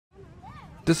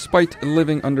Despite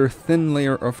living under a thin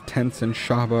layer of tents in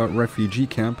Shahba refugee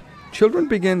camp, children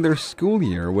begin their school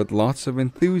year with lots of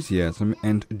enthusiasm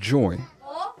and joy.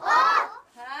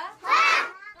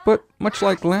 But much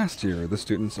like last year, the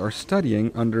students are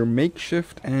studying under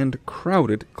makeshift and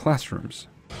crowded classrooms.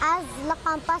 I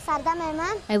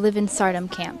live in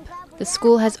Sardam camp. The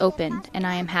school has opened and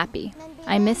I am happy.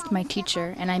 I missed my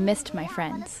teacher and I missed my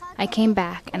friends. I came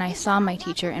back and I saw my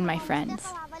teacher and my friends.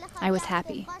 I was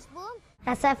happy.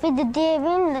 I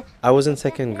was in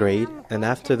second grade, and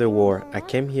after the war, I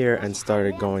came here and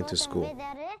started going to school.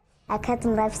 I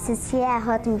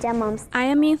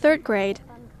am in third grade.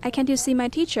 I came to see my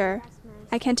teacher.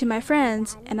 I came to my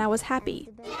friends, and I was happy.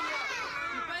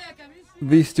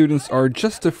 These students are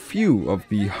just a few of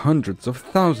the hundreds of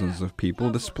thousands of people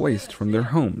displaced from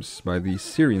their homes by the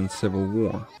Syrian civil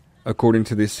war. According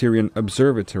to the Syrian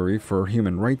Observatory for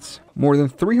Human Rights, more than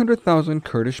 300,000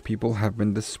 Kurdish people have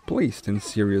been displaced in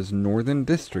Syria's northern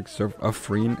districts of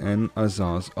Afrin and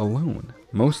Azaz alone.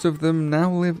 Most of them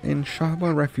now live in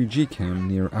Shahba refugee camp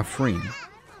near Afrin.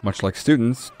 Much like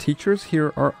students, teachers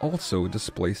here are also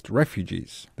displaced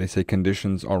refugees. They say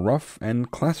conditions are rough and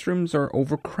classrooms are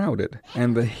overcrowded,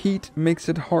 and the heat makes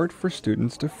it hard for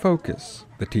students to focus.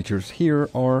 The teachers here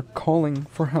are calling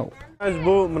for help.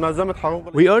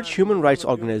 We urge human rights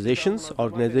organizations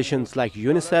like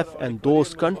UNICEF and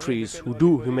those countries who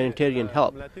do humanitarian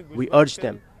help. We urge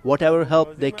them, whatever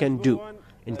help they can do,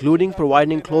 including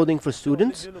providing clothing for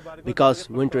students because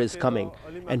winter is coming,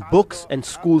 and books and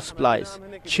school supplies,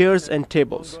 chairs and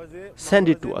tables. Send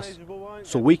it to us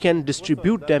so we can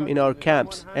distribute them in our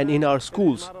camps and in our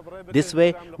schools. This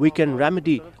way we can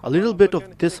remedy a little bit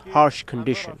of this harsh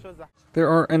condition. There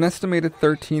are an estimated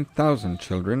 13,000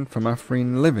 children from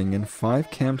Afrin living in 5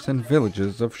 camps and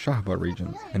villages of Shahba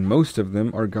region, and most of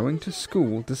them are going to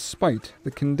school despite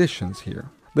the conditions here.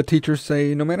 The teachers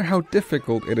say no matter how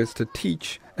difficult it is to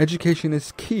teach, education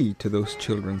is key to those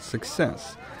children's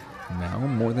success, now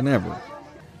more than ever.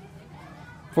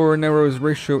 For Newroz,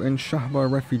 Rasho in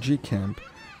Shahba refugee camp,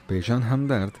 Bejan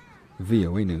Hamdard,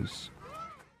 VOA News.